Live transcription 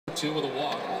2 with a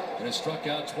walk and has struck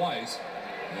out twice.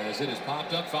 As it has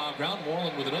popped up foul ground,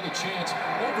 Moreland with another chance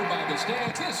over by the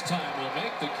stands. This time will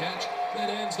make the catch that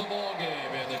ends the ball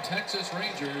game. And the Texas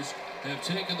Rangers have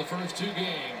taken the first 2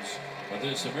 games of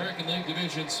this American League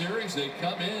Division Series. They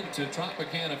come into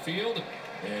Tropicana Field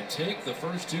and take the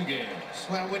first 2 games.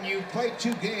 Well, when you play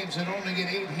 2 games and only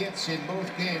get 8 hits in both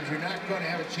games, you're not going to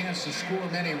have a chance to score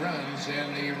many runs.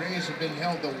 And the Rays have been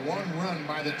held to 1 run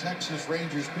by the Texas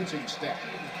Rangers pitching staff.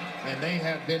 And they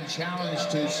have been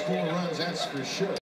challenged to score runs, that's for sure.